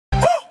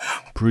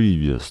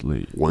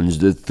previously. Once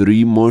the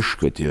three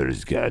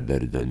musketeers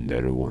gathered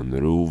under one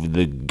roof,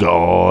 the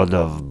god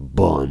of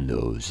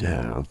Bandos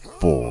have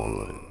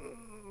fallen.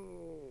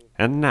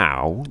 And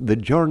now the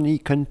journey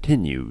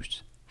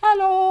continues.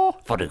 Hello,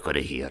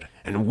 Furry here,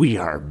 and we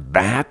are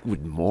back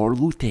with more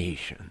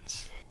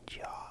lutations.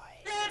 Enjoy.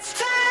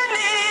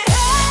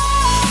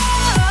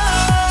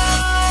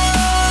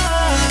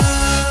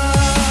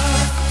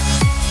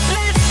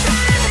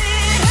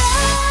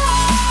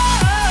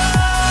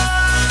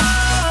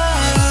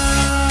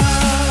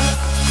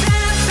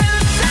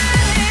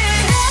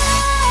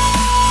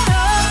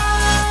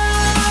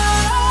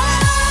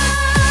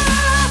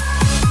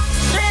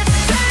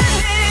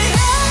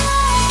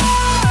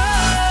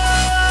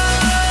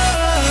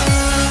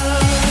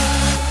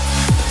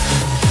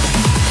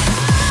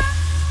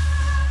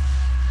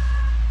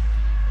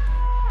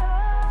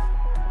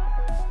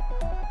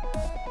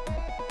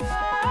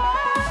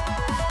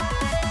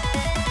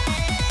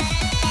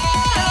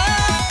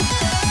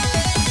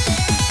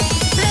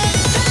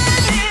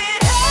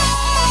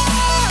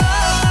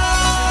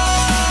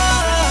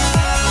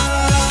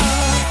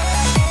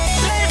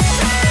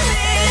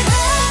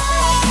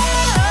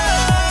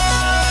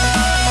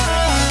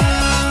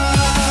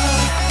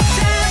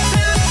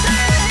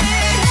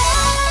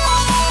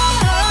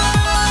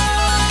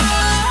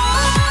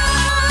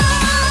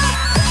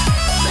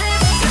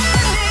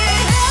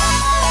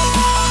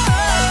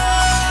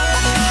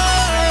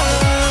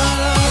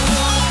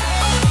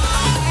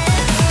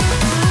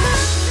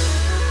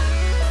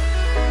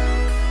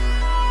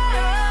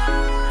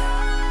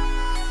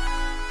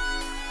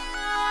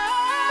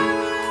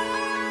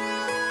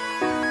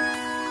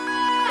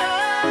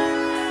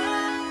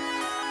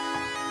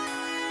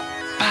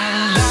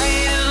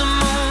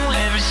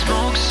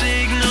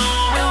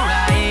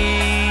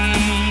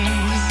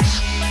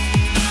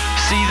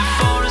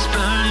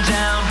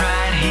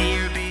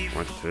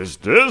 Is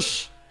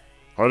this?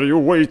 Are you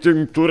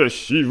waiting to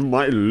receive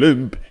my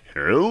limp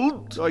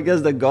hilt? So I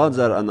guess the gods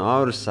are on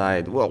our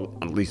side, well,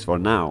 at least for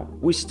now.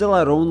 We still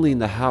are only in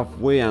the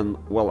halfway and,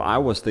 well, I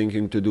was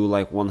thinking to do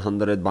like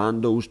 100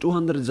 Bandos,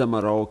 200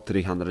 Zamorak,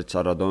 300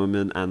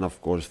 Saradomin and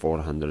of course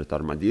 400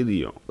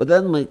 Armadyl. But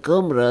then my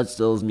comrades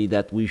tells me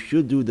that we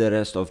should do the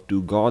rest of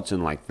 2 gods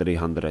in like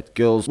 300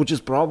 kills, which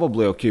is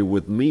probably okay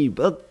with me,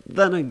 but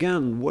then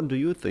again, what do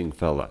you think,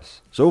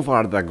 fellas? So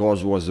far the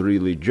gods was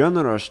really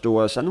generous to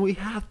us and we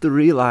have to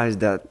realize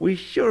that we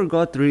sure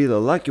got really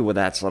lucky with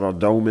that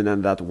Saradomin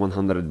and that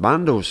 100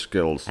 Bandos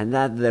skills, and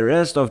that the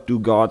rest of 2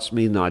 gods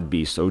may not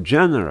be so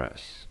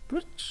generous.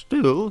 But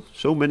still,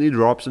 so many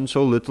drops and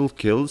so little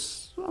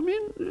kills, I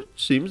mean, it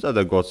seems that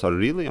the gods are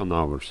really on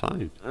our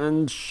side.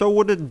 And so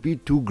would it be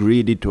too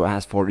greedy to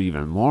ask for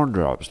even more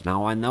drops?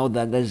 Now I know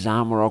that the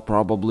Zamorak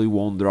probably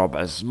won't drop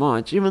as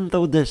much, even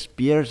though the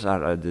spears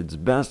are at its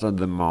best at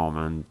the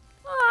moment.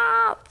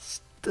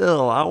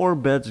 Still, our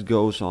bets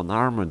goes on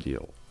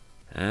Armadyl.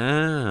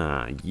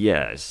 Ah,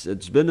 yes,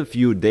 it's been a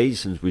few days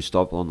since we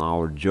stopped on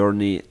our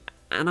journey,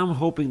 and I'm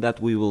hoping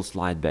that we will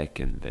slide back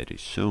in very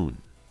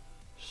soon.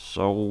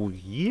 So,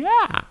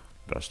 yeah,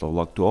 best of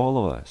luck to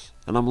all of us,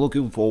 and I'm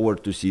looking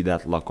forward to see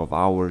that luck of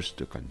ours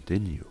to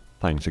continue.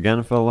 Thanks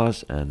again,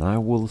 fellas, and I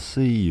will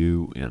see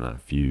you in a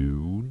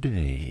few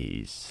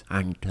days.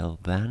 Until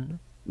then,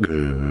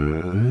 goodbye.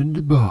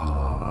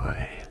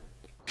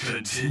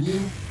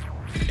 Continue.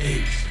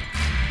 8,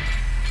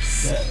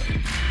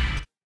 7,